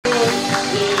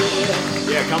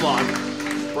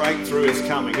Breakthrough is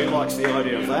coming. Who likes the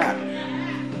idea of that?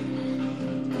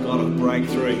 God of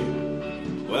breakthrough.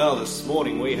 Well, this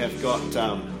morning we have got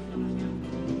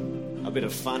a bit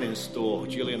of fun in store.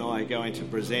 Julie and I are going to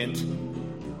present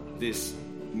this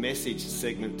message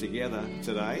segment together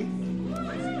today.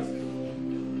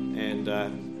 And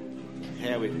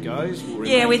how it goes will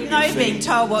remain with no being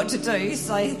told what to do,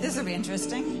 so this will be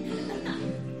interesting.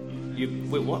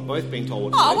 We're both being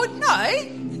told what to do? Oh, well, no.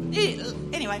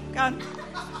 Anyway, go on.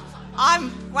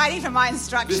 I'm waiting for my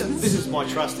instructions. This is my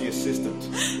trusty assistant.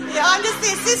 Yeah, I'm just the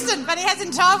assistant, but he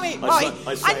hasn't told me.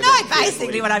 I know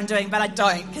basically what I'm doing, but I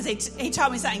don't, because he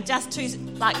told me something just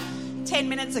 10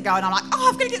 minutes ago, and I'm like,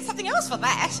 I've got to get something else for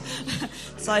that.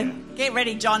 So get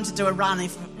ready, John, to do a run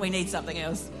if we need something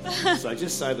else. So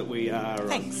just so that we are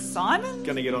Thanks, Simon.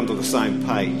 Going to get onto the same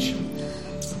page,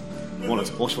 I want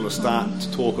to start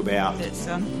to talk about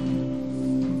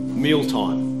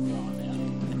mealtime.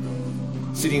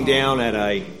 Sitting down at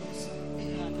a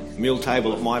meal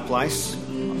table at my place,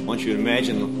 I want you to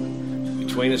imagine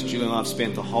between us, Julie and I have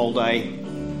spent the whole day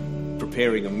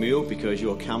preparing a meal because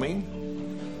you're coming,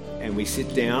 and we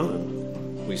sit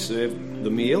down, we serve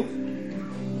the meal.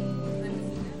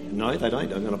 No, they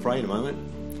don't. I'm going to pray in a moment.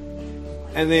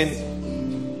 And then,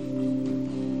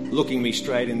 looking me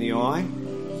straight in the eye,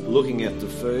 looking at the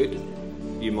food,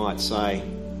 you might say,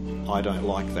 I don't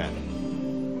like that.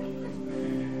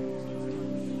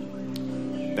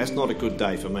 That's not a good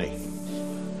day for me.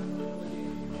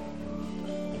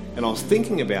 And I was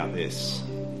thinking about this,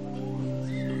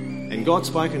 and God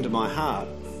spoke into my heart.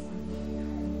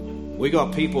 We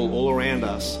got people all around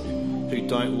us who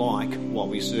don't like what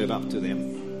we serve up to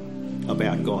them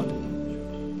about God.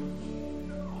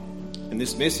 And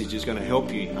this message is going to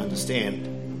help you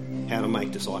understand how to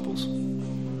make disciples.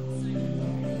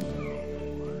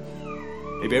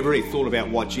 Have you ever really thought about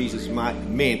what Jesus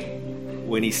meant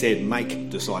when he said, make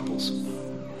disciples?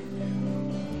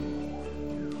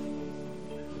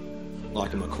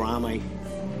 Like a macrame,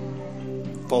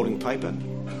 folding paper,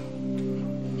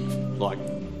 like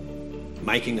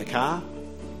making a car,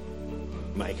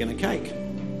 making a cake,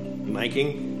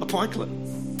 making a pikelet.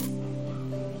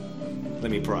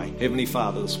 Let me pray. Heavenly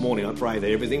Father, this morning I pray that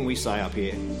everything we say up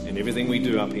here and everything we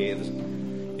do up here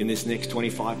in this next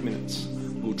 25 minutes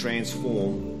will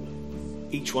transform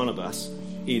each one of us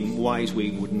in ways we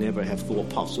would never have thought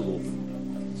possible.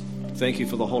 Thank you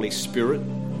for the Holy Spirit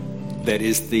that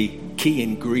is the key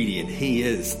ingredient. He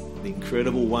is the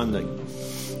incredible one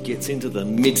that gets into the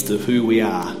midst of who we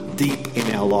are, deep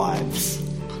in our lives,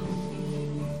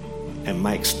 and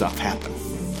makes stuff happen.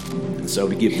 And so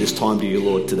we give this time to you,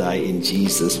 Lord, today in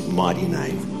Jesus' mighty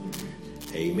name.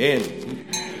 Amen.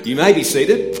 You may be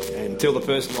seated and tell the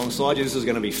person alongside you this is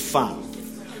going to be fun.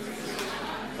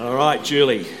 All right,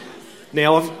 Julie.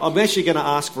 Now, I'm actually going to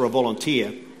ask for a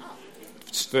volunteer,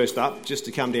 first up, just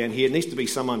to come down here. It needs to be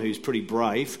someone who's pretty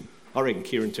brave. I reckon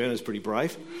Kieran Turner's pretty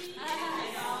brave.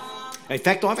 In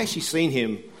fact, I've actually seen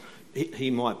him. He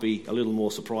might be a little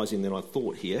more surprising than I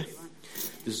thought here.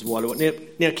 This is why I want.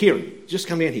 Now, Kieran, just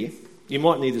come down here. You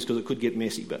might need this because it could get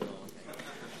messy, but...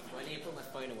 I need to put my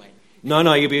phone away. No,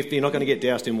 you're not going to get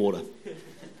doused in water.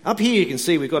 Up here you can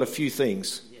see we've got a few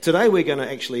things. Today we're going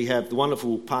to actually have the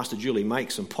wonderful Pastor Julie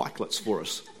make some pikelets for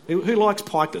us. Who likes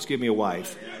pikelets? Give me a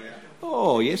wave.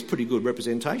 Oh, yes, pretty good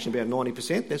representation, about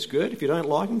 90%. That's good. If you don't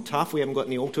like them, tough. We haven't got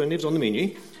any alternatives on the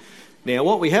menu. Now,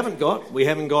 what we haven't got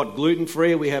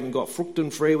gluten-free, we haven't got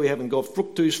fructan-free, we haven't got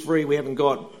fructose-free,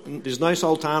 there's no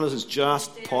sultanas, it's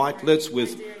just pikelets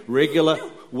with regular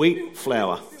wheat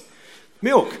flour.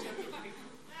 Milk.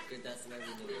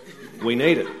 We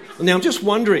need it. Now, I'm just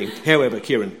wondering, however,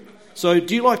 Kieran, so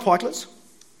do you like pikelets?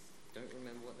 Don't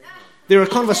remember what they are. They're a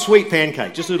kind of a sweet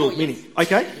pancake, just a little mini,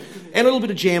 okay? And a little bit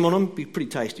of jam on them, be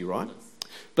pretty tasty, right?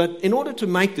 But in order to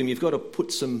make them, you've got to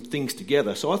put some things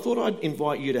together. So I thought I'd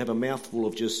invite you to have a mouthful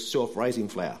of just self-raising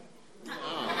flour.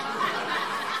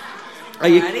 Are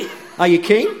you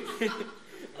keen?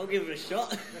 I'll give it a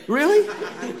shot. Really?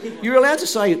 You're allowed to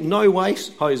say no way,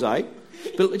 Jose.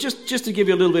 But just to give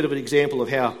you a little bit of an example of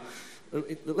how...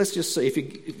 Let's just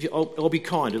see. I'll be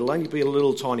kind. It'll only be a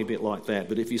little tiny bit like that.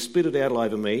 But if you spit it out all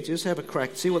over me, just have a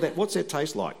crack. See what's that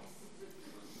taste like?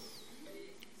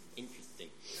 Interesting.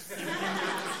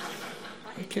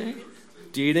 Okay.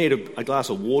 Do you need a glass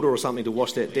of water or something to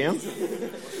wash that down?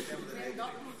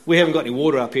 We haven't got any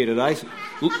water up here today.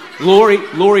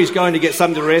 Laurie's going to get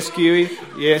something to rescue you.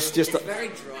 Yes, It's very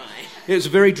dry. It's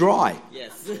very dry.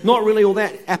 Yes. Not really all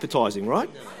that appetising, right?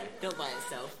 No, not by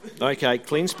itself. Okay,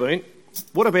 clean spoon.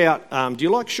 What about, do you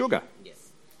like sugar?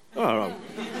 Yes. All right.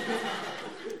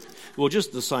 Well,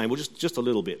 just the same. Well, just a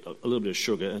little bit of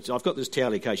sugar. And so I've got this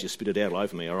towel in case you spit it out all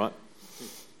over me, all right?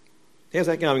 How's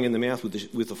that going in the mouth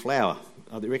with the flour?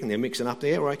 Do you reckon they're mixing up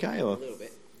there, okay? Or A little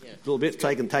bit, yeah. a little bit,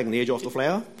 taking the edge off the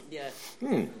flour? Yeah.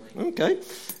 Okay.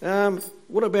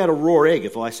 What about a raw egg?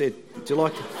 If I said, do you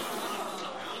like to...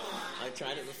 I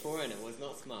tried it before and it was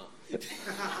not smart.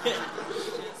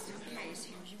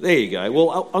 There you go.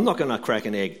 Well, I'm not going to crack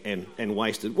an egg and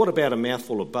waste it. What about a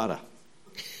mouthful of butter?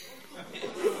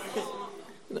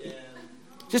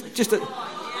 Just a... Do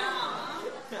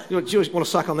you want to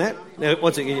suck on that? Now,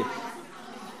 once again...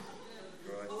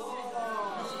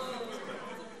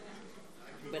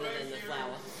 Better than the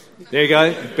flour. There you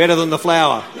go. Better than the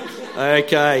flour.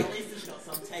 Okay. It's got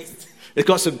some taste. It's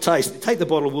got some taste. Take the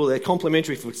bottle of wool. They're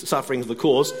complimentary for suffering the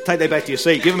cause. Take that back to your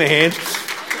seat. Give them a hand.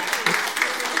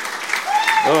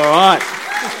 All right.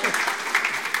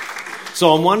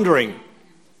 So I'm wondering,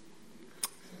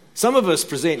 some of us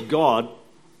present God,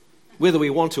 whether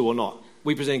we want to or not,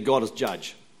 we present God as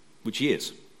judge, which he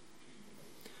is.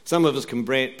 Some of us can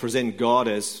present God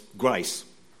as grace,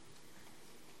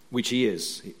 which he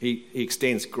is. He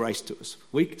extends grace to us.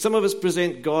 Some of us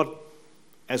present God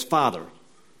as father.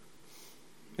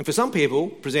 And for some people,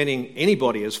 presenting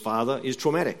anybody as father is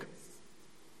traumatic.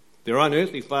 Their own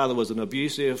earthly father was an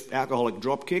abusive, alcoholic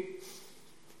dropkick.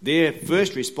 Their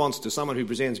first response to someone who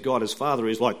presents God as father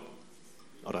is like,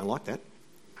 I don't like that.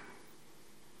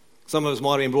 Some of us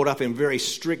might have been brought up in very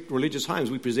strict religious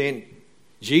homes. We present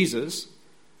Jesus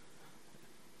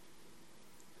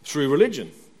through religion.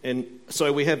 And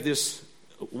so we have this,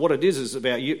 what it is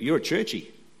about you're a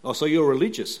churchy. Oh, so you're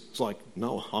religious. It's like,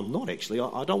 no, I'm not actually.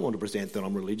 I don't want to present that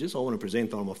I'm religious. I want to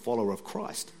present that I'm a follower of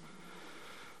Christ.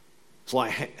 It's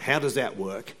like, how does that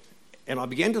work? And I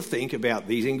began to think about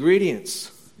these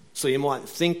ingredients. So you might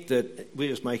think that we're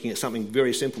just making it something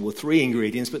very simple with 3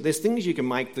 ingredients, but there's things you can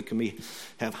make that can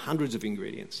have hundreds of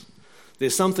ingredients.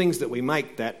 There's some things that we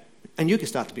make that, and you can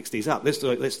start to mix these up. Let's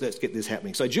get this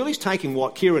happening. So Julie's taking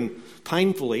what Kieran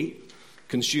painfully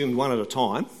consumed one at a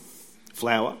time: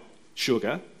 flour,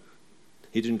 sugar.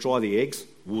 He didn't try the eggs,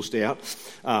 woolsed out,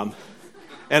 and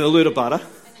a load of butter.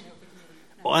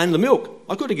 And the milk.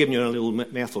 I could have given you a little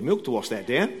mouthful of milk to wash that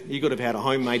down. You could have had a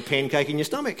homemade pancake in your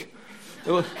stomach.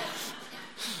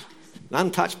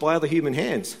 Untouched by other human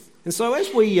hands. And so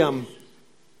as we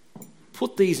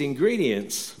put these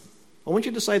ingredients, I want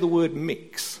you to say the word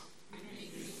mix.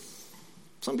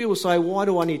 Some people say, why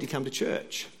do I need to come to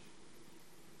church?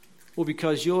 Well,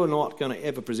 because you're not going to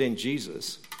ever present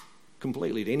Jesus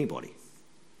completely to anybody.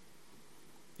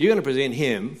 You're going to present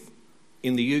him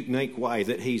in the unique way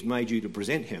that he's made you to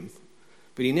present him,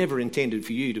 but he never intended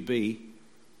for you to be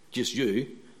just you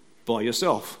by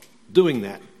yourself doing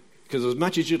that. Because as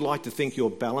much as you'd like to think you're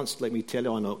balanced, let me tell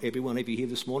you, I know everyone of you here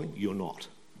this morning, you're not.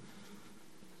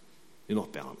 You're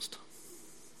not balanced.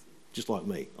 Just like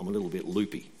me, I'm a little bit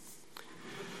loopy.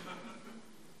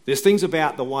 There's things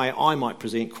about the way I might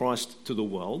present Christ to the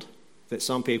world that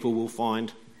some people will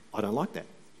find, I don't like that.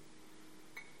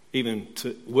 Even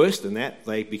worse than that,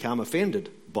 they become offended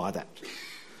by that.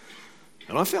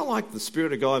 And I felt like the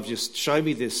Spirit of God just showed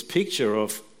me this picture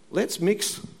of, let's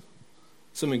mix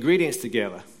some ingredients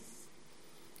together.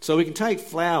 So we can take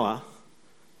flour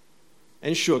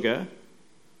and sugar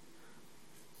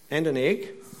and an egg,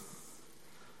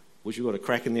 which you've got a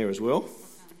crack in there as well.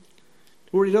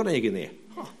 Already got an egg in there.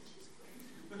 Oh,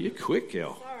 you're quick,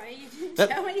 girl. Sorry, you didn't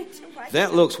tell me to wait.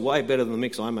 That looks way better than the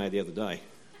mix I made the other day.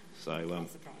 So,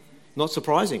 not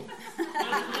surprising. Well,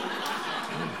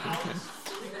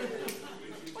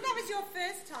 that was your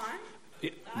first time.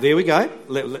 Yeah, there we go.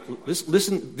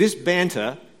 Listen, this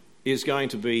banter is going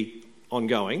to be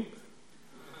ongoing.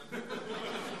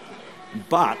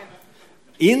 But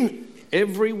in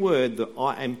every word that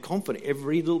I am confident,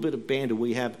 every little bit of banter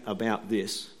we have about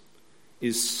this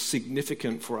is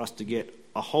significant for us to get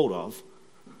a hold of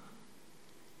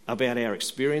about our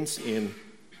experience in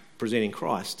presenting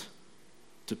Christ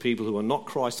to people who are not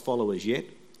Christ followers yet,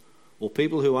 or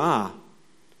people who are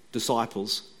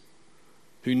disciples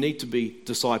who need to be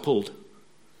discipled,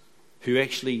 who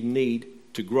actually need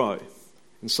to grow.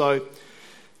 And so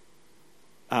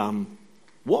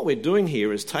what we're doing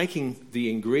here is taking the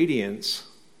ingredients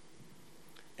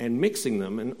and mixing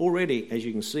them, and already, as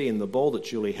you can see in the bowl that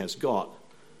Julie has got,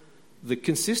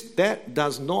 that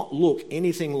does not look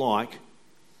anything like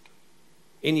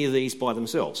any of these by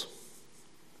themselves.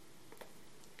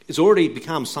 It's already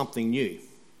become something new.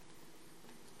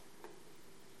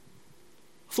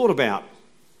 I thought about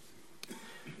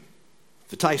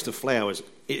the taste of flowers.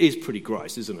 It is pretty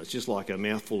gross, isn't it? It's just like a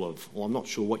mouthful of, well, I'm not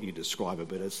sure what you describe it,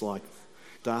 but it's like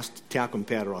dust. Talcum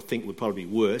powder, I think, would probably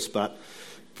be worse, but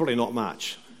probably not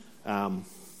much. The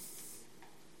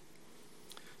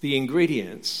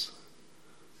ingredients,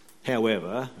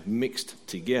 however, mixed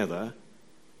together.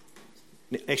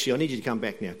 Actually, I need you to come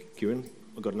back now, Kieran.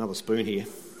 I've got another spoon here.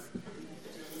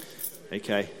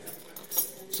 Okay.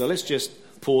 So let's just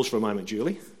pause for a moment,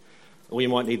 Julie. Or you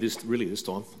might need this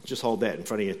time. Just hold that in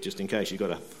front of you just in case you've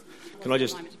got a... Can I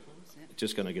just...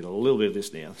 Just going to get a little bit of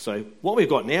this now. So what we've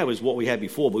got now is what we had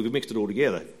before, but we've mixed it all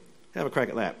together. Have a crack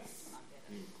at that.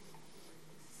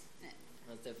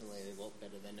 That's definitely a lot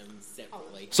better than them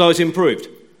separately. So it's improved?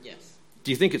 Yes.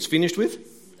 Do you think it's finished with?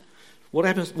 No.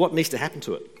 What needs to happen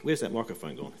to it? Where's that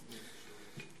microphone gone?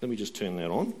 Let me just turn that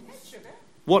on.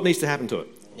 What needs to happen to it?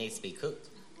 It needs to be cooked.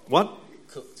 What?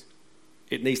 Cooked.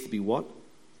 It needs to be what?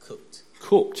 Cooked.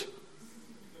 Cooked.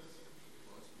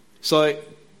 So,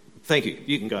 thank you.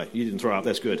 You can go. You didn't throw up.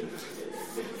 That's good.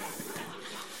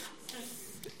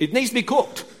 It needs to be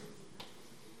cooked.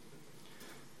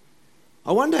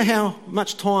 I wonder how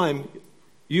much time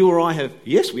you or I have...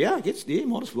 Yes, we are. Yes, yeah,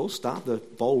 might as well start the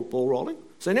ball rolling.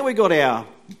 So now we've got our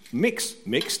mix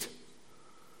mixed.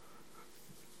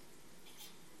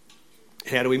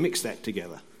 How do we mix that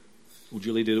together? Well,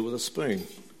 Julie did it with a spoon.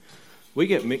 We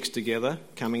get mixed together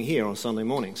coming here on Sunday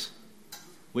mornings.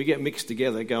 We get mixed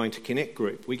together going to Connect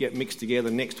Group. We get mixed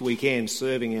together next weekend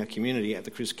serving our community at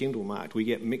the Chris Kindle Markt. We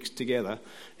get mixed together,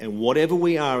 and whatever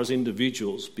we are as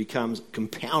individuals becomes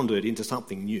compounded into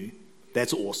something new.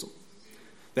 That's awesome.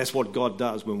 That's what God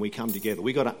does when we come together.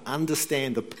 We've got to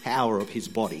understand the power of his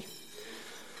body.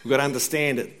 We've got to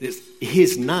understand that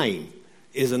his name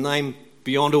is a name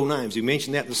beyond all names. We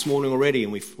mentioned that this morning already,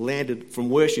 and we've landed from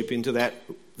worship into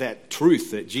that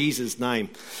truth that Jesus' name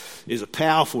is a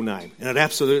powerful name, and it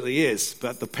absolutely is.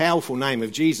 But the powerful name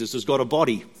of Jesus has got a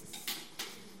body.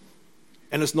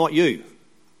 And it's not you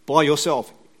by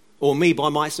yourself or me by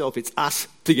myself. It's us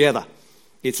together.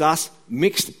 It's us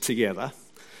mixed together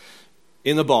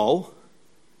in the bowl,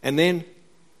 and then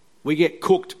we get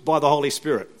cooked by the Holy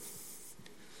Spirit.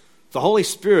 The Holy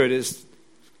Spirit is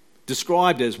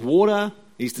described as water.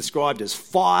 He's described as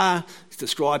fire. He's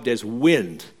described as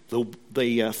wind.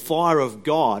 The fire of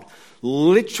God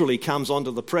literally comes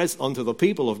onto the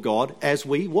people of God as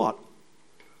we what?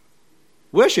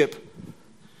 Worship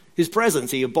his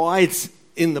presence. He abides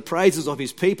in the praises of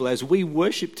his people. As we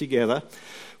worship together,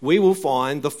 we will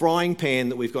find the frying pan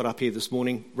that we've got up here this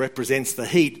morning represents the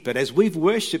heat. But as we've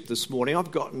worshipped this morning,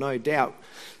 I've got no doubt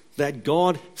that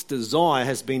God's desire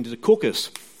has been to cook us.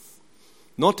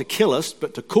 Not to kill us,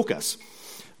 but to cook us.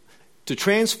 To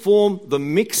transform the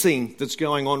mixing that's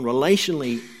going on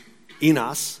relationally in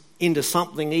us into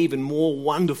something even more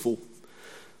wonderful.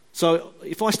 So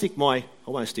if I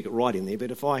won't stick it right in there,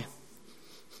 but it's got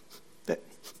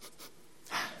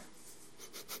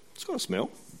a smell.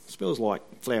 It smells like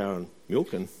flour and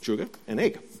milk and sugar and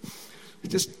egg. It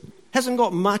just hasn't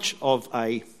got much of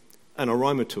an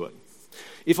aroma to it.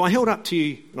 If I held up to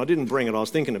you, and I didn't bring it, I was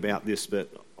thinking about this, but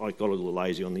I got a little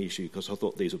lazy on the issue because I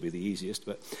thought these would be the easiest,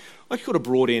 but I could have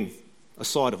brought in a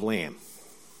side of lamb.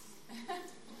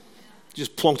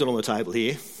 Just plonked it on the table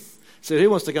here. So who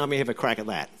wants to go and have a crack at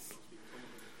that?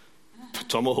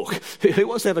 Tomahawk. Who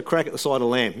wants to have a crack at the side of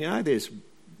lamb? You know, there's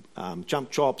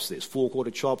jump chops, there's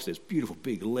four-quarter chops, there's beautiful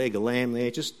big leg of lamb there.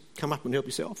 Just come up and help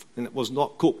yourself. And it was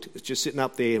not cooked. It's just sitting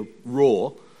up there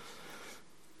raw.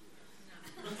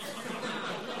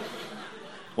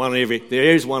 There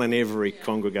is one in every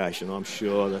congregation, I'm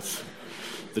sure. That's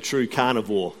the true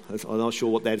carnivore. I'm not sure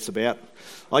what that's about.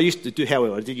 I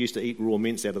did used to eat raw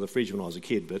mince out of the fridge when I was a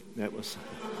kid, but that was...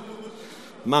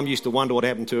 Mum used to wonder what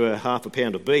happened to her half a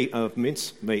pound of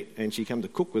mince meat, and she came to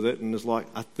cook with it, and there's like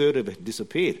a third of it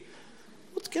disappeared.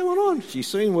 What's going on? She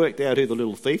soon worked out who the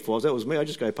little thief was. That was me. I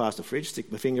just go past the fridge,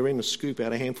 stick my finger in, and scoop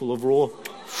out a handful of raw.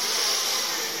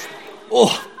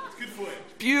 Oh,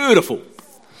 beautiful.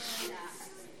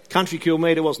 Country kill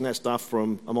meat, it wasn't that stuff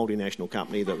from a multinational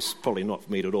company that was probably not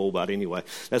meat at all, but anyway,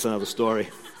 that's another story.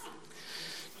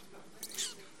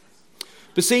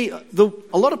 But see,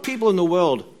 a lot of people in the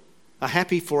world are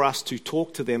happy for us to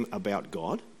talk to them about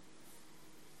God.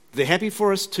 They're happy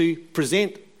for us to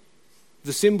present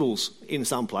the symbols in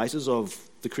some places of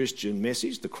the Christian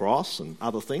message, the cross and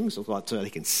other things, so they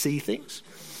can see things.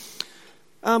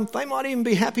 They might even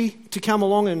be happy to come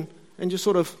along and just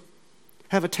sort of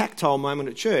have a tactile moment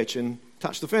at church and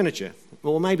touch the furniture,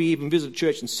 or maybe even visit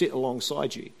church and sit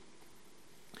alongside you.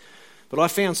 But I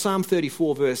found Psalm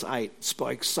 34 verse 8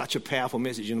 spoke such a powerful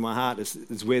message in my heart.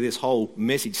 It's where this whole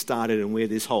message started and where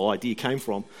this whole idea came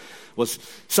from. Was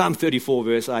Psalm 34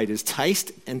 verse 8 is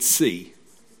taste and see.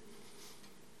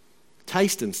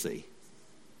 Taste and see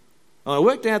I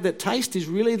worked out that taste is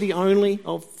really the only,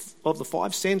 of the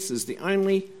five senses, the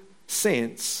only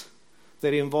sense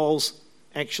that involves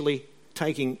actually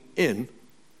taking in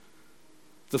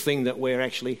the thing that we're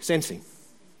actually sensing.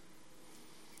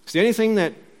 It's the only thing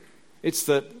that, it's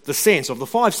the sense of the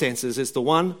five senses, is the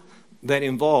one that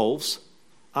involves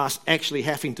us actually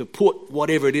having to put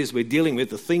whatever it is we're dealing with,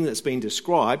 the thing that's been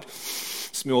described,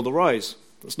 smell the rose.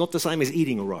 It's not the same as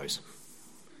eating a rose.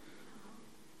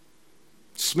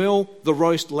 Smell the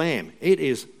roast lamb. It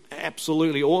is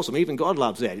absolutely awesome. Even God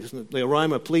loves that. Isn't it? The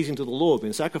aroma pleasing to the Lord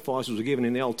when sacrifices were given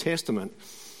in the Old Testament.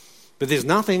 But there's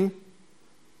nothing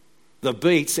that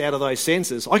beats out of those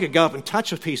senses. I could go up and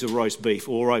touch a piece of roast beef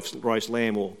or roast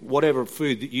lamb or whatever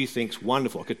food that you think's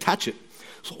wonderful. I could touch it.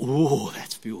 So, oh,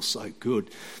 that feels so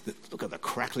good. Look at the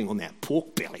crackling on that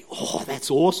pork belly. Oh, that's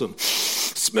awesome.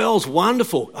 Smells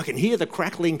wonderful. I can hear the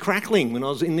crackling when I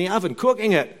was in the oven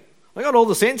cooking it. I got all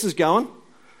the senses going.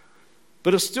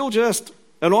 But it's still just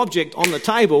an object on the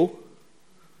table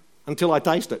until I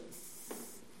taste it.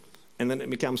 And then it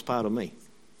becomes part of me.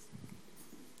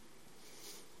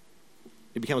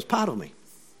 It becomes part of me.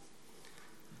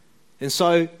 And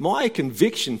so my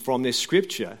conviction from this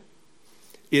scripture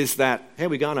is that, how are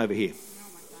we going over here?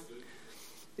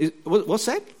 What's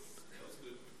that?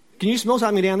 Can you smell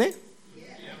something down there?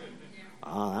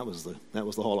 Ah, that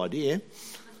was the whole idea.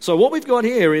 So what we've got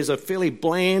here is a fairly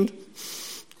bland,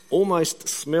 almost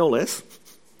smellless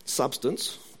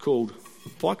substance called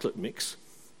pikelet mix.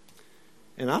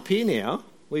 And up here now,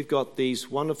 we've got these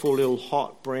wonderful little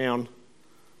hot brown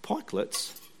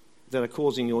pikelets that are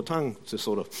causing your tongue to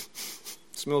sort of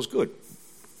smells good.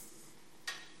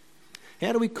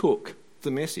 How do we cook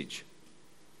the message?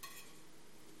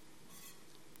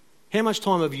 How much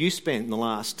time have you spent in the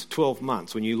last 12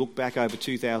 months when you look back over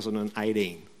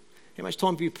 2018? How much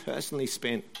time have you personally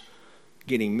spent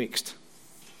getting mixed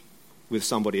with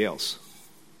somebody else?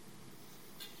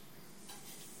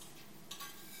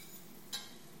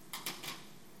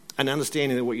 And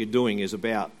understanding that what you're doing is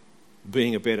about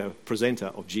being a better presenter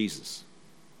of Jesus.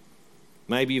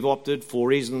 Maybe you've opted for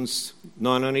reasons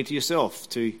known only to yourself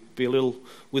to be a little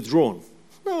withdrawn.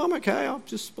 No, I'm okay, I'll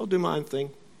do my own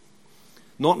thing.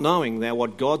 Not knowing that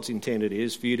what God's intended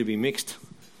is for you to be mixed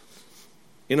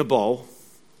in a bowl,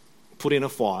 put in a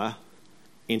fire,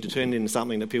 and to turn into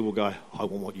something that people go, I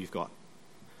want what you've got.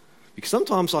 Because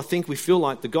sometimes I think we feel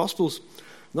like the gospel's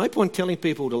no point telling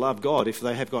people to love God if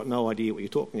they have got no idea what you're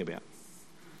talking about.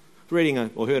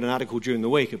 Or heard an article during the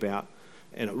week about,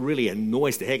 and it really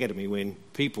annoys the heck out of me when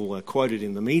people are quoted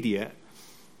in the media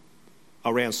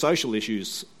around social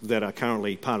issues that are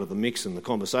currently part of the mix and the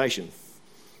conversation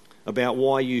about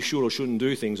why you should or shouldn't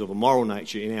do things of a moral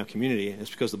nature in our community. It's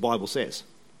because the Bible says.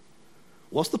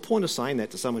 What's the point of saying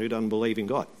that to someone who doesn't believe in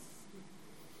God?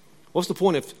 What's the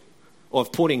point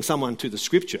of pointing someone to the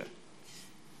scripture?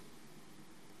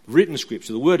 Written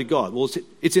scripture, the word of God. Well,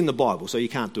 it's in the Bible, so you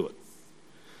can't do it.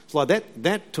 It's like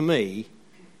that to me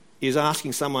is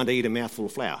asking someone to eat a mouthful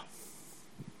of flour.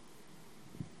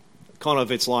 Kind of,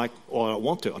 it's like, oh, I don't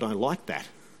want to, I don't like that.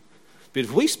 But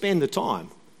if we spend the time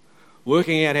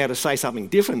working out how to say something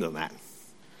different than that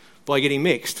by getting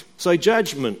mixed. So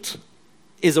judgment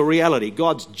is a reality.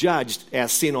 God's judged our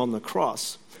sin on the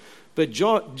cross. But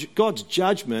God's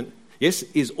judgment, yes,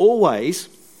 is always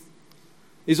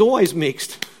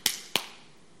mixed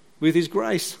with his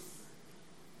grace.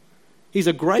 He's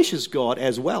a gracious God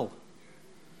as well.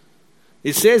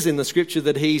 It says in the scripture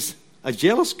that he's a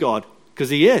jealous God, because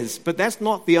he is. But that's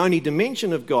not the only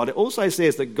dimension of God. It also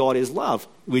says that God is love,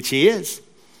 which he is.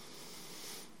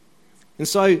 And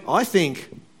so I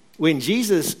think when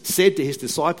Jesus said to his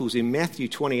disciples in Matthew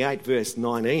 28 verse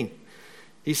 19,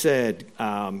 he said,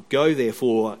 go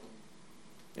therefore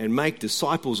and make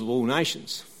disciples of all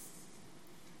nations.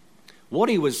 What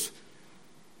he was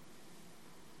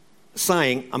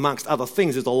saying, amongst other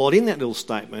things, there's a lot in that little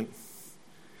statement.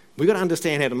 We've got to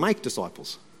understand how to make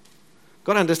disciples.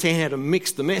 Got to understand how to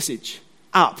mix the message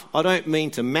up. I don't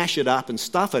mean to mash it up and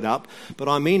stuff it up, but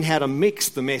I mean how to mix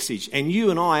the message. And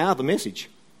you and I are the message.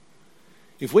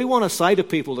 If we want to say to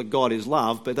people that God is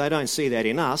love, but they don't see that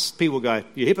in us, people go,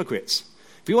 you're hypocrites.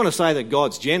 If you want to say that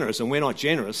God's generous and we're not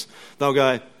generous, they'll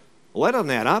go, well, that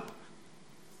doesn't add up.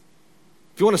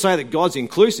 If you want to say that God's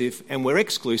inclusive and we're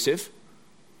exclusive,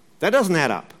 that doesn't add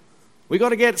up. We've got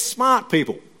to get smart,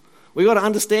 people. We've got to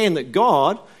understand that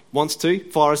God wants to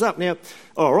fire us up. Now,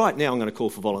 all right, now I'm going to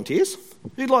call for volunteers.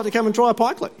 Who'd like to come and try a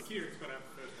pikelet?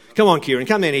 Come on, Kieran,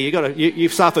 come in here.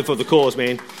 You've suffered for the cause,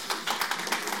 man.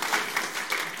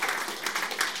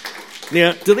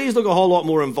 Now, do these look a whole lot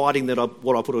more inviting than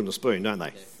what I put on the spoon, don't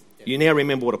they? You now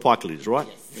remember what a pikelet is, right?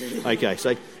 Yes. Okay,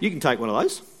 so you can take one of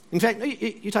those. In fact,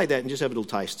 you take that and just have a little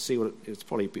taste. See what it's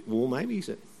probably a bit warm, maybe, is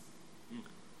it?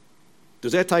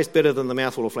 Does that taste better than the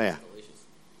mouthful of flour? Delicious.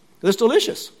 It's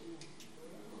delicious.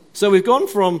 So we've gone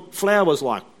from flours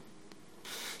like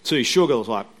to sugar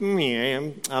like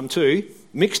to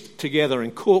mixed together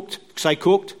and cooked. Say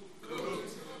cooked.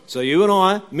 So you and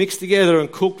I mixed together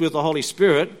and cooked with the Holy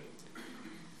Spirit.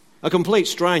 A complete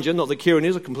stranger, not that Kieran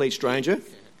is a complete stranger,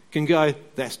 can go,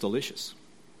 that's delicious.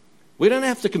 We don't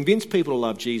have to convince people to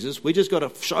love Jesus. We just got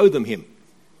to show them him.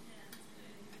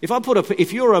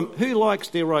 Who likes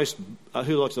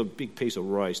a big piece of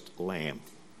roast lamb?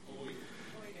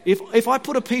 If I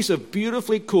put a piece of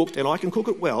beautifully cooked, and I can cook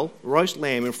it well, roast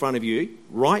lamb in front of you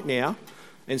right now,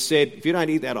 and said, if you don't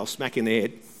eat that, I'll smack you in the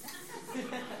head.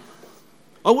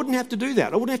 I wouldn't have to do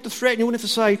that. I wouldn't have to threaten you. I wouldn't have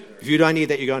to say, if you don't eat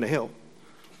that, you're going to hell.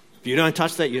 If you don't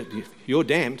touch that, you're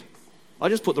damned. I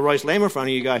just put the roast lamb in front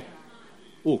of you and go,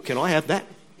 oh, can I have that?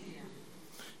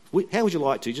 How would you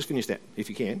like to? Just finish that, if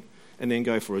you can, and then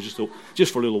go for just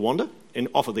for a little wander and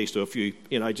offer these to a few,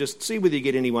 just see whether you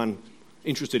get anyone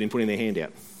interested in putting their hand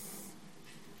out.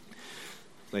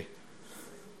 See?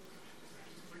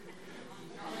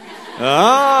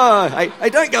 Hey,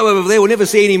 don't go over there. We'll never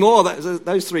see any more.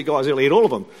 Those three guys will eat all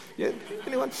of them. Yeah,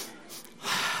 anyone?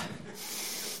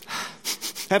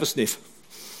 Have a sniff.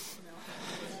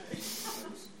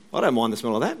 I don't mind the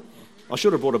smell of that. I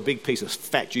should have brought a big piece of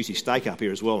fat, juicy steak up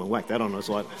here as well and whacked that on. It's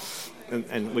like,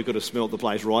 and we could have smelled the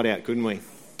place right out, couldn't we?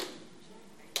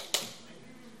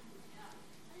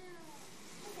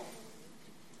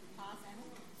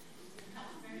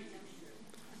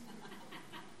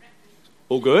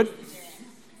 All good?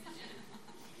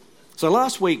 So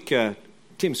last week,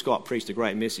 Tim Scott preached a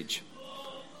great message.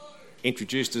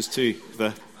 Introduced us to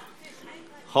the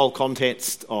whole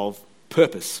context of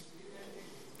purpose.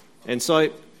 And so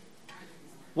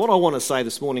what I want to say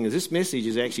this morning is this message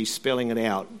is actually spelling it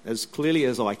out as clearly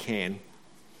as I can,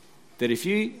 that if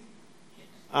you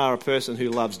are a person who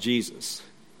loves Jesus,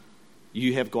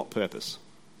 you have got purpose.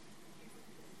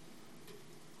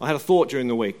 I had a thought during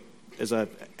the week as an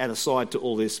aside to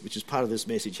all this, which is part of this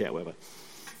message, however.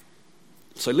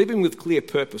 So living with clear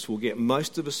purpose will get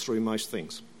most of us through most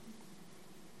things.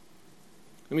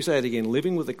 Let me say it again.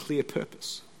 Living with a clear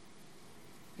purpose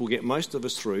will get most of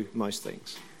us through most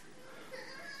things.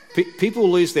 People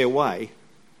lose their way,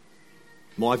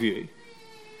 my view.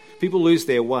 People lose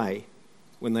their way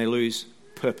when they lose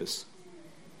purpose.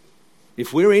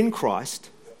 If we're in Christ,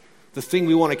 the thing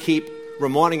we want to keep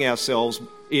reminding ourselves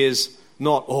is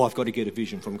not, I've got to get a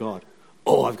vision from God.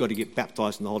 I've got to get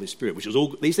baptized in the Holy Spirit, which is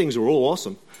all, these things are all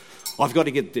awesome. I've got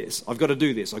to get this. I've got to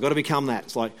do this. I've got to become that.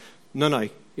 It's like, no.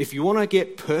 If you want to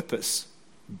get purpose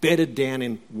bedded down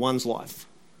in one's life,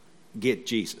 get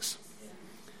Jesus.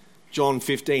 John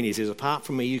 15, he says, apart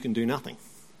from me, you can do nothing.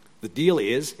 The deal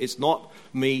is, it's not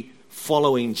me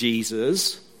following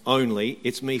Jesus only,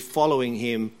 it's me following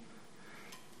him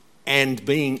and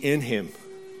being in him.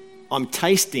 I'm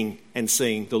tasting and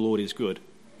seeing the Lord is good.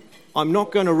 I'm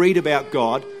not going to read about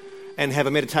God and have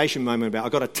a meditation moment about it.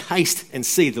 I've got to taste and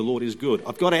see the Lord is good.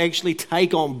 I've got to actually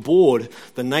take on board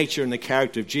the nature and the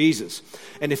character of Jesus.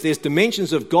 And if there's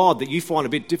dimensions of God that you find a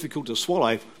bit difficult to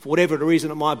swallow, for whatever the reason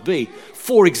it might be,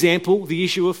 for example, the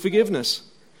issue of forgiveness.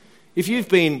 If you've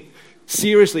been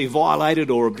seriously violated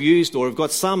or abused or have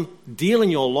got some deal in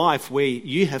your life where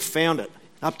you have found it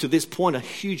up to this point a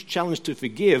huge challenge to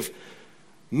forgive,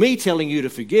 me telling you to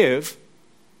forgive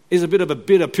is a bit of a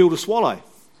bitter pill to swallow.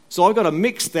 So I've got to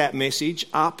mix that message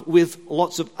up with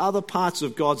lots of other parts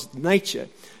of God's nature,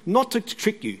 not to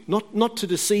trick you, not to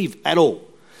deceive at all.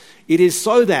 It is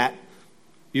so that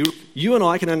you and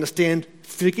I can understand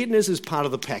forgiveness is part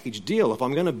of the package deal. If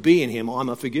I'm going to be in him, I'm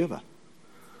a forgiver.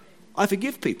 I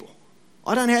forgive people.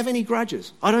 I don't have any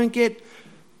grudges. I don't get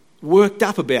worked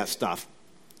up about stuff.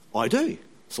 I do.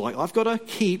 It's like I've got to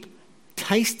keep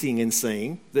tasting and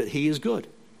seeing that he is good.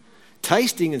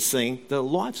 Tasting and seeing that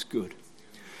life's good.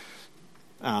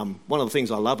 One of the things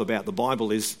I love about the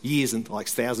Bible is years and like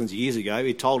thousands of years ago,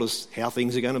 it told us how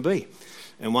things are going to be.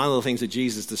 And one of the things that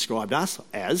Jesus described us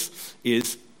as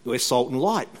is we're salt and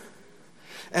light.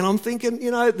 And I'm thinking,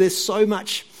 there's so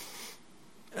much,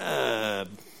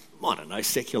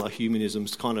 secular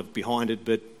humanism's kind of behind it,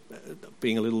 but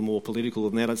being a little more political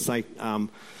than that, I'd say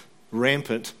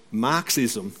rampant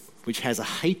Marxism, which has a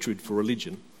hatred for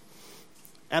religion,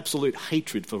 absolute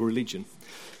hatred for religion,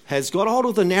 has got hold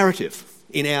of the narrative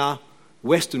in our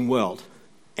Western world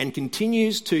and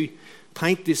continues to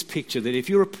paint this picture that if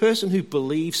you're a person who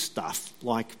believes stuff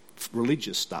like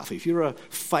religious stuff, if you're a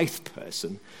faith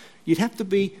person, you'd have to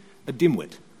be a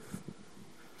dimwit.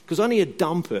 Because only a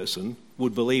dumb person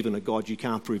would believe in a God you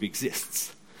can't prove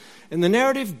exists. And the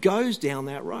narrative goes down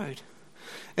that road.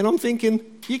 And I'm thinking,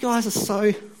 you guys just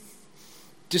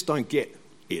don't get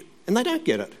it. And they don't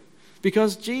get it.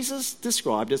 Because Jesus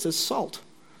described us as salt.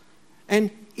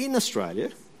 And in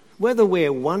Australia, whether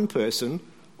we're one person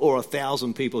or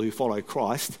 1,000 people who follow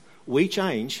Christ, we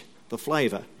change the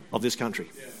flavour of this country.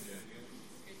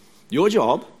 Your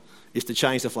job is to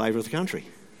change the flavour of the country.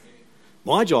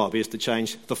 My job is to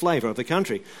change the flavour of the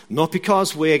country. Not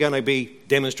because we're going to be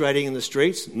demonstrating in the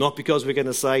streets, not because we're going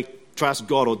to say, trust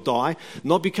God or die,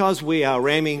 not because we are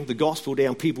ramming the gospel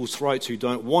down people's throats who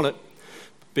don't want it,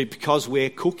 but because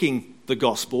we're cooking the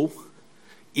gospel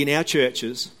in our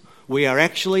churches. We are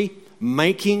actually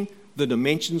making the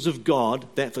dimensions of God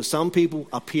that for some people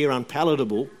appear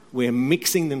unpalatable, we're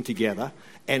mixing them together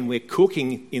and we're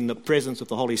cooking in the presence of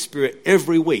the Holy Spirit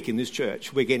every week in this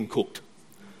church. We're getting cooked.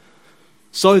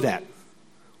 So that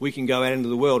we can go out into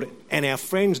the world and our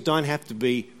friends don't have to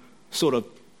be sort of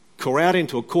corralled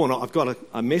into a corner. I've got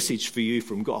a message for you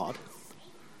from God.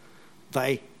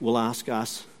 They will ask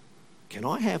us, can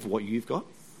I have what you've got?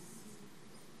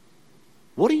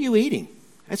 What are you eating?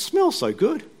 It smells so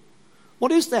good.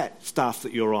 What is that stuff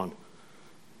that you're on?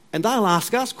 And they'll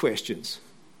ask us questions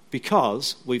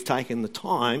because we've taken the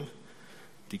time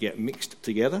to get mixed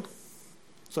together.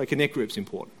 So Connect Group's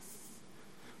important.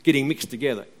 Getting mixed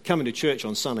together. Coming to church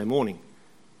on Sunday morning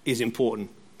is important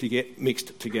to get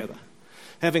mixed together.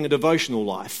 Having a devotional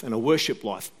life and a worship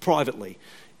life privately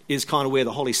is kind of where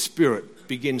the Holy Spirit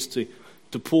begins to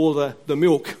pour the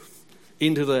milk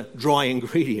into the dry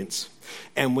ingredients.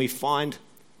 And we find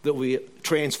that we're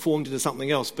transformed into something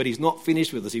else. But he's not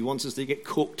finished with us. He wants us to get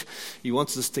cooked. He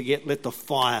wants us to let the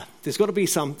fire. There's got to be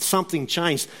something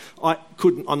changed.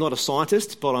 I'm not a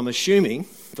scientist, but I'm assuming,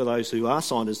 for those who are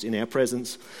scientists in our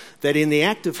presence, that in the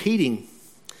act of heating,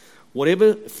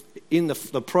 whatever in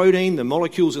the protein, the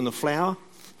molecules in the flour,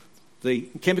 the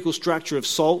chemical structure of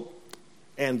salt,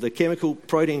 and the chemical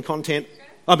protein content,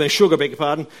 sugar, beg your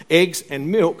pardon, eggs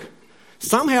and milk,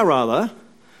 somehow or other,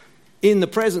 in the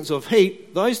presence of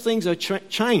heat, those things are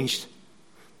changed.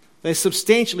 They're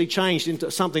substantially changed into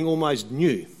something almost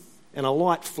new. And a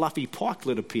light, fluffy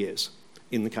pikelet appears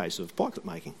in the case of pikelet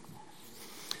making.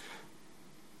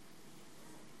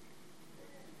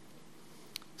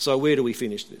 So where do we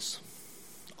finish this?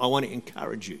 I want to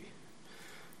encourage you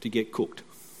to get cooked,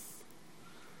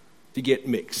 to get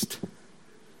mixed.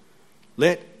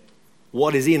 Let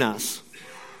what is in us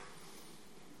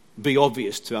be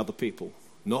obvious to other people.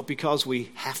 Not because we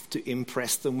have to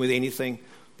impress them with anything,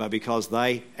 but because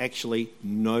they actually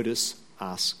notice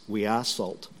us. We are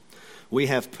salt. We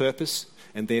have purpose,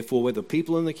 and therefore we're the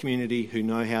people in the community who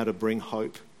know how to bring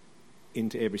hope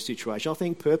into every situation. I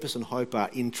think purpose and hope are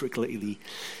intricately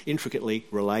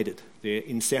related. They're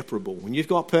inseparable. When you've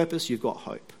got purpose, you've got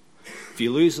hope. If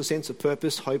you lose the sense of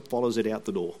purpose, hope follows it out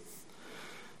the door.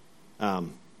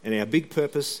 And our big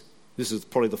purpose, this is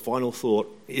probably the final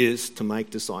thought, is to make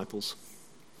disciples.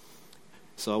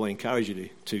 So I encourage you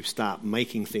to start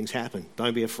making things happen.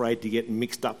 Don't be afraid to get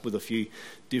mixed up with a few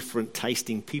different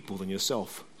tasting people than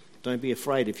yourself. Don't be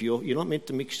afraid if you're not meant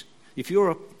to mix. If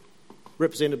you're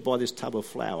represented by this tub of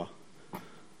flour,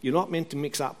 you're not meant to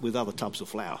mix up with other tubs of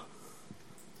flour.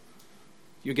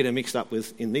 You're getting mixed up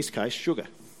with, in this case, sugar.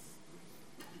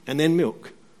 And then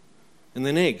milk. And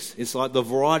then eggs. It's like the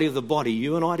variety of the body,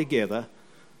 you and I together,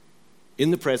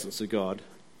 in the presence of God,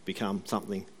 become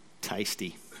something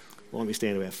tasty. Why don't we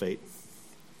stand to our feet?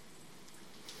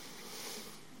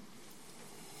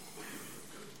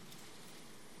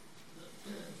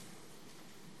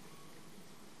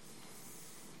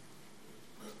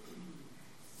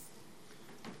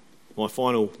 My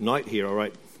final note here I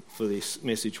wrote for this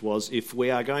message was, if we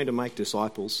are going to make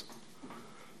disciples,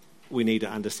 we need to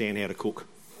understand how to cook.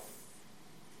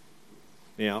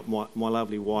 Now, my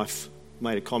lovely wife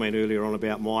made a comment earlier on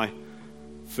about my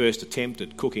first attempt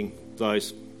at cooking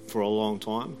those for a long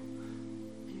time.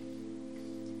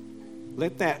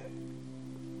 Let that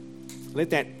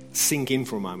sink in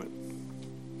for a moment.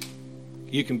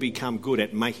 You can become good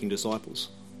at making disciples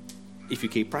if you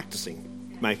keep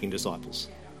practicing making disciples.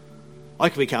 I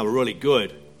could become a really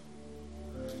good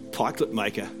pikelet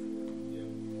maker.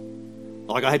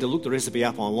 Like, I had to look the recipe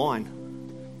up online.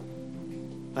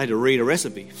 I had to read a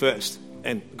recipe first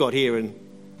and got here, and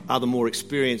other more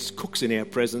experienced cooks in our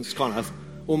presence kind of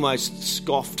almost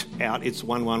scoffed out it's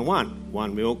 1-1-1.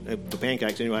 One milk, the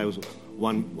pancakes anyway was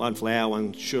one flour,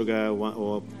 one sugar,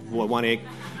 one egg.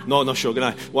 No, not sugar,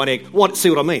 no, one egg. See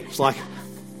what I mean? It's like,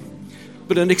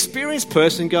 but an experienced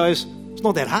person goes, it's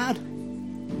not that hard.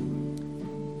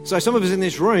 So some of us in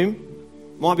this room,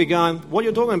 might be going, what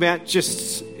you're talking about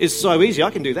just is so easy, I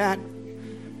can do that.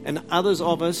 And others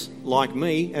of us, like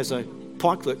me, as a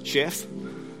pikelet chef,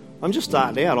 I'm just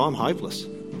starting out, I'm hopeless.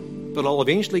 But I'll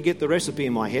eventually get the recipe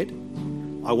in my head.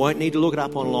 I won't need to look it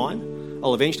up online.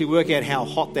 I'll eventually work out how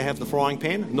hot to have the frying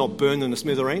pan, not burn them to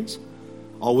smithereens.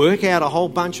 I'll work out a whole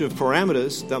bunch of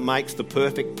parameters that makes the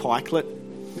perfect pikelet.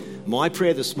 My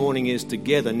prayer this morning is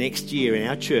together next year in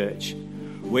our church,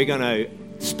 we're going to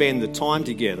spend the time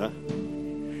together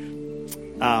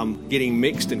getting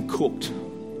mixed and cooked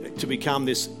to become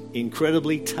this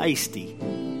incredibly tasty,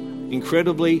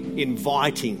 incredibly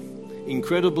inviting,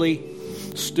 incredibly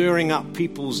stirring up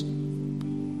people's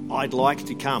I'd like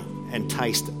to come and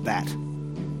taste that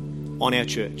on our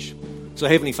church. So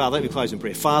Heavenly Father, let me close in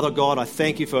prayer. Father God, I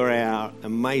thank you for our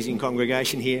amazing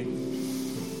congregation here.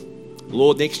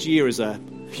 Lord, next year is a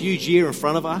huge year in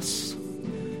front of us.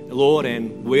 Lord,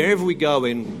 and wherever we go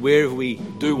and wherever we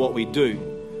do what we do,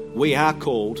 we are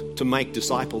called to make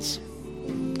disciples.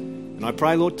 And I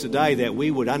pray, Lord, today that we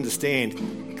would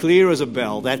understand clear as a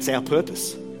bell, that's our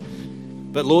purpose.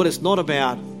 But Lord, it's not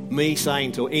about me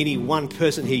saying to any one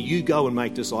person here, you go and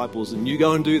make disciples and you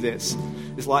go and do this.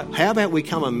 It's like, how about we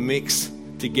come and mix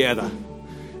together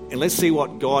and let's see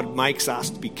what God makes us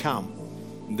become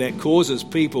that causes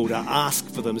people to ask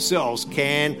for themselves,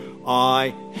 can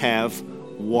I have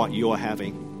what you're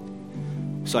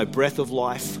having? So breath of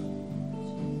life,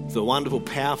 the wonderful,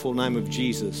 powerful name of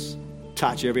Jesus,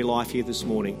 touch every life here this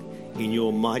morning. In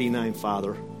your mighty name,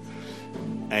 Father.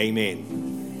 Amen.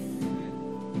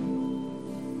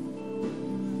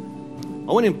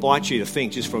 I want to invite you to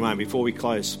think just for a moment before we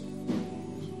close.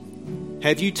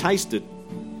 Have you tasted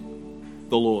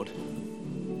the Lord?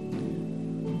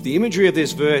 The imagery of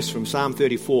this verse from Psalm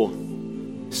 34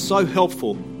 is so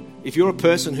helpful if you're a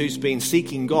person who's been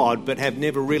seeking God but have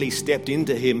never really stepped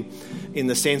into Him in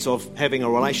the sense of having a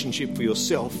relationship for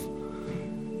yourself.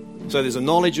 So there's a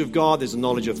knowledge of God, there's a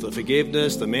knowledge of the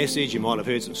forgiveness, the message. You might have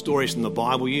heard some stories from the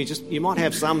Bible. You might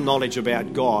have some knowledge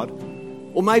about God,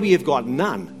 or maybe you've got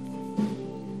none.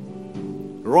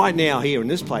 Right now, here in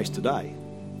this place today,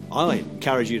 I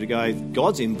encourage you to go,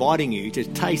 God's inviting you to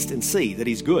taste and see that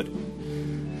He's good.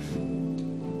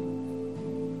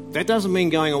 That doesn't mean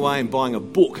going away and buying a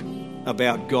book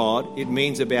about God. It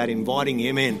means about inviting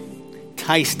Him in.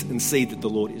 Taste and see that the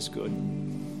Lord is good.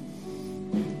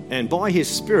 And by His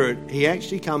Spirit, He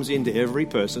actually comes into every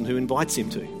person who invites Him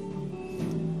to.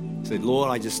 He said, Lord,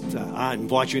 I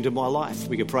invite you into my life.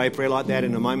 We could pray a prayer like that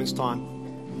in a moment's time.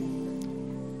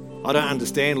 I don't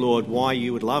understand, Lord, why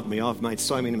you would love me. I've made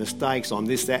so many mistakes. I'm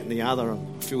this, that, and the other. I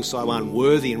feel so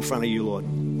unworthy in front of you, Lord.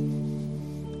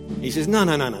 He says, no.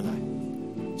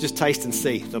 Just taste and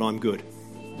see that I'm good.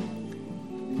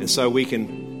 And so we can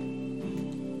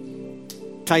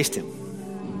taste Him.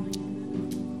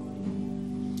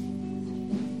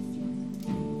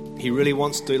 He really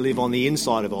wants to live on the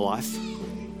inside of a life,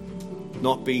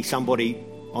 not be somebody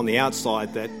on the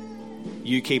outside that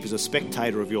you keep as a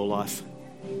spectator of your life.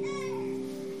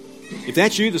 If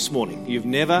that's you this morning, you've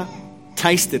never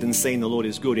tasted and seen the Lord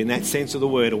is good in that sense of the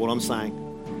word or what I'm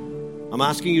saying, I'm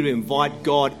asking you to invite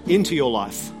God into your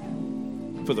life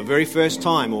for the very first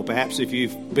time, or perhaps if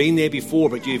you've been there before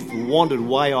but you've wandered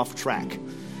way off track,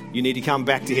 you need to come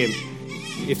back to Him.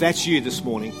 If that's you this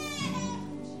morning,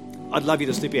 I'd love you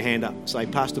to slip your hand up. Say,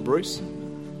 Pastor Bruce,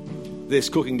 this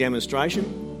cooking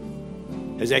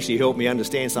demonstration has actually helped me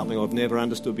understand something I've never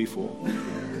understood before.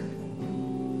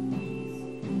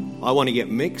 I want to get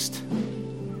mixed,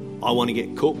 I want to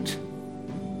get cooked,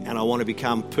 and I want to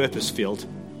become purpose-filled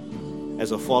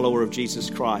as a follower of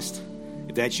Jesus Christ.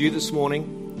 If that's you this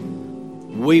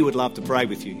morning, we would love to pray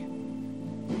with you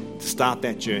to start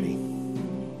that journey.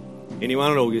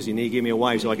 Anyone at all, because you need to give me a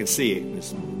wave so I can see you.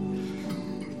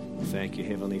 Thank you,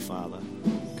 Heavenly Father,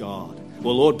 God.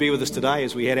 Well, Lord, be with us today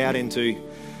as we head out into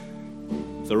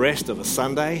the rest of a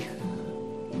Sunday.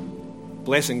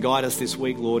 Bless and guide us this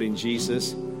week, Lord, in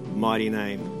Jesus' mighty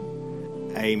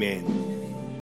name. Amen.